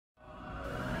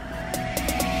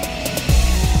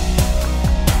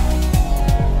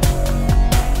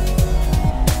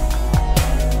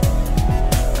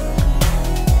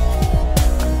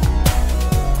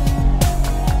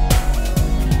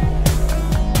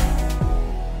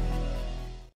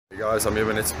Guys, I'm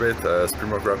Evan Etzebeth, a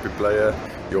Springbok rugby player.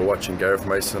 You're watching Gareth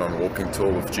Mason on Walking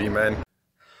Tour with G-Man.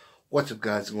 What's up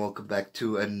guys, and welcome back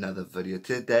to another video.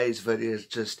 Today's video is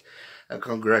just a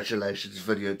congratulations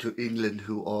video to England,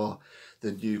 who are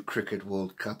the new Cricket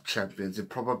World Cup champions,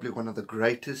 and probably one of the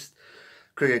greatest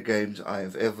cricket games I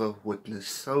have ever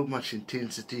witnessed. So much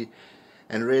intensity,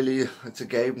 and really it's a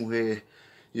game where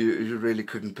you really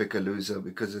couldn't pick a loser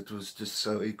because it was just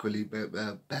so equally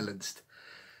balanced.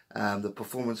 The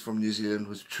performance from New Zealand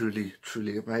was truly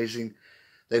amazing.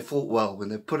 They fought well. When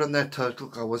they put on that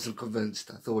total, I wasn't convinced.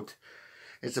 I thought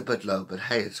it's a bit low, but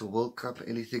hey, it's a World Cup,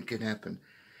 anything can happen.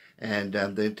 And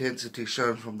the intensity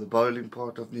shown from the bowling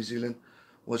part of New Zealand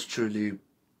was truly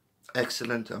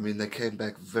excellent. I mean, they came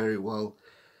back very well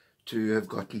to have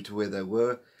gotten to where they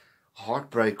were.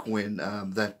 Heartbreak when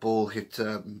that ball hit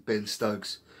Ben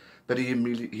Stokes, but he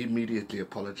immediately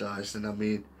apologised. And I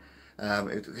mean,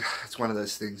 it's one of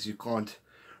those things you can't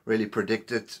really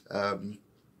predict it,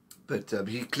 but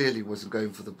he clearly wasn't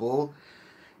going for the ball.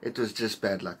 It was just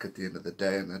bad luck at the end of the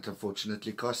day, and that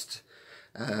unfortunately cost.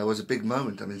 It was a big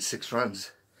moment. I mean, 6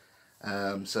 runs.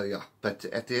 So yeah, but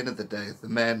at the end of the day, the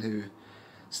man who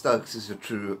Stokes is a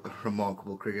true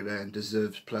remarkable cricketer and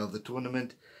deserves player of the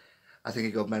tournament. I think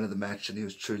he got man of the match, and he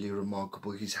was truly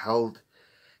remarkable. He's held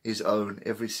his own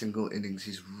every single innings.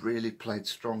 He's really played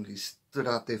strong. He's stood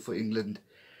out there for England,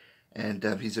 and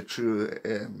he's a true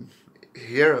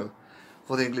hero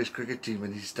for the English cricket team,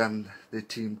 and he's done their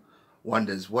team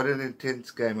wonders. What an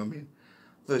intense game. I mean,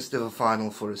 first ever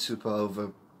final for a super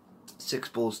over, 6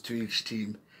 balls to each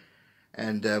team,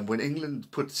 and when England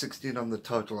put 16 on the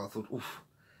total, I thought, oof,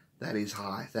 that is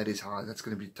high, that's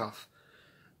going to be tough.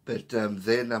 But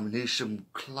then Nisham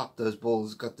clapped those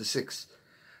balls, got the 6,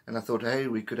 and I thought, hey,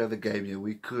 we could have a game here.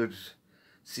 We could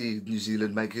see New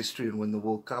Zealand make history and win the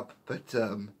World Cup, but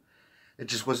it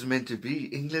just wasn't meant to be.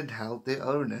 England held their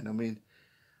own, and I mean,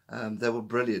 they were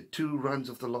brilliant. 2 runs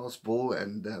off the last ball,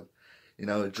 and you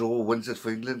know, a draw wins it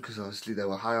for England because obviously they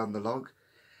were high on the log,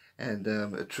 and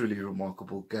a truly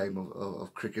remarkable game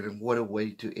of cricket, and what a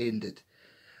way to end it.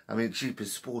 I mean,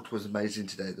 cheapest sport was amazing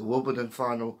today. The Wimbledon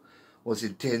final was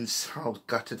intense. I was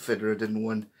gutted Federer didn't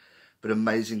win, but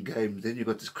amazing game. Then you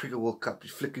got this Cricket World Cup,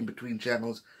 you're flicking between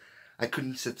channels. I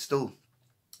couldn't sit still.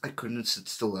 I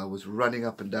was running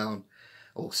up and down,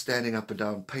 or standing up and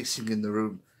down, pacing in the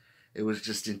room. It was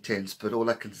just intense. But all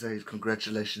I can say is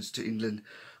congratulations to England.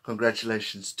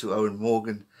 Congratulations to Owen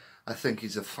Morgan. I think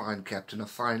he's a fine captain, a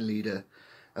fine leader,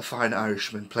 a fine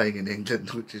Irishman playing in England,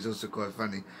 which is also quite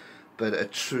funny. But a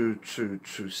true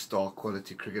star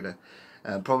quality cricketer.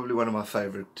 Probably one of my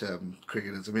favourite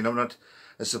cricketers. I mean, I'm not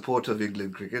a supporter of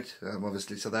England cricket.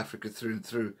 Obviously, South Africa through and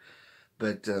through.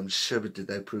 But sure did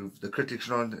they prove the critics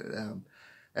wrong.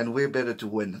 And we're better to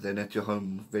win than at your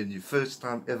home venue. First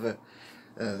time ever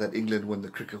that England won the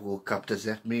Cricket World Cup. Does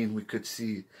that mean we could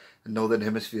see a Northern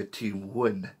Hemisphere team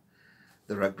win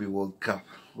the Rugby World Cup?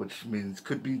 Which means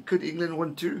could England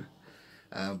win too?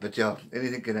 But yeah,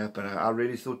 anything can happen. I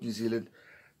really thought New Zealand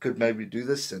could maybe do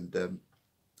this and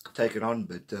take it on,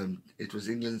 but it was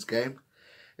England's game.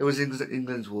 It was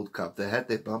England's World Cup. They had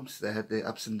their bumps, they had their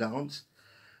ups and downs,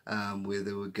 where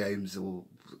there were games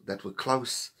that were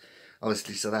close.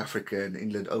 Obviously, South Africa and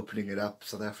England opening it up.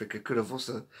 South Africa could have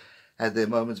also had their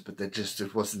moments, but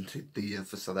it wasn't the year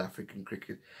for South African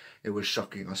cricket. It was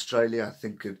shocking. Australia, I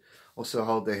think, could also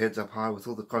hold their heads up high with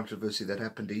all the controversy that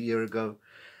happened a year ago,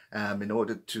 in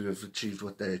order to have achieved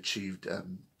what they achieved.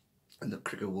 And the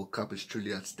Cricket World Cup is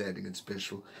truly outstanding and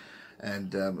special.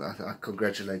 And I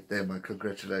congratulate them. I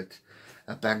congratulate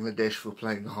Bangladesh for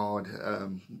playing hard.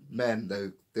 Man,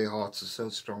 their hearts are so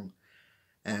strong,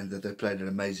 and that they played an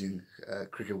amazing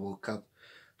Cricket World Cup.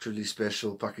 Truly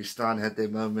special. Pakistan had their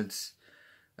moments.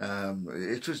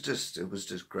 It was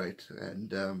just great.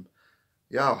 And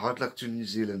yeah, hard luck to New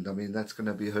Zealand. I mean, that's going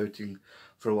to be hurting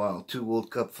for a while. 2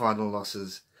 World Cup final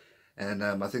losses, and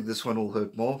I think this one will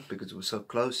hurt more because it was so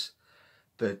close.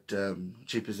 But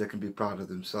cheap as they can be proud of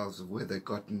themselves, of where they've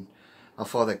gotten, how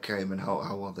far they came, and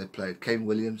how well they played. Kane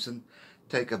Williamson,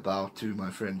 take a bow to,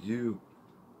 my friend. You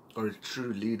are a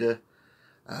true leader.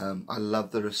 I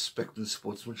love the respect and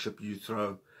sportsmanship you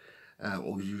throw,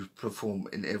 or you perform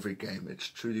in every game. It's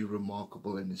truly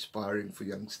remarkable and inspiring for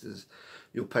youngsters.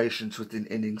 Your patience within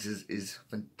innings is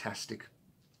fantastic.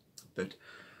 But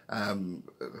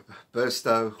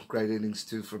Burstow, great innings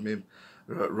too from him.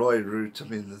 Roy Root, I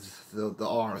mean, the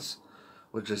R's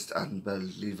were just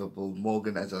unbelievable.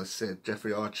 Morgan, as I said,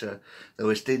 Jeffrey Archer, the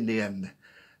West Indian,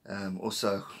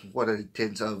 also, what an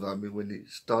intense over. I mean, when he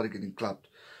started getting clapped,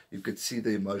 you could see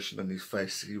the emotion on his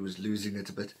face. He was losing it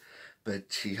a bit,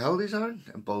 but he held his own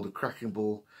and bowled a cracking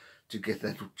ball to get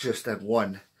that just that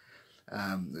one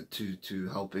to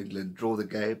help England draw the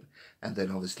game and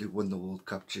then obviously win the World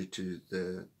Cup due to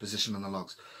the position on the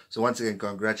locks. So once again,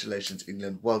 congratulations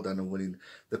England, well done on winning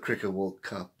the Cricket World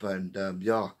Cup. And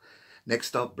yeah,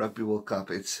 next up, Rugby World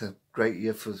Cup. It's a great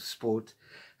year for sport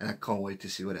and I can't wait to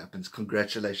see what happens.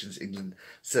 Congratulations England,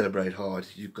 celebrate hard,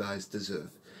 you guys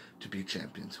deserve to be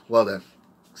champions. Well done,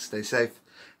 stay safe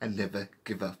and never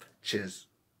give up. Cheers.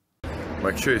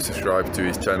 Make sure you subscribe to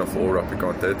his channel for all rugby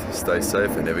content. Stay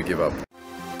safe and never give up.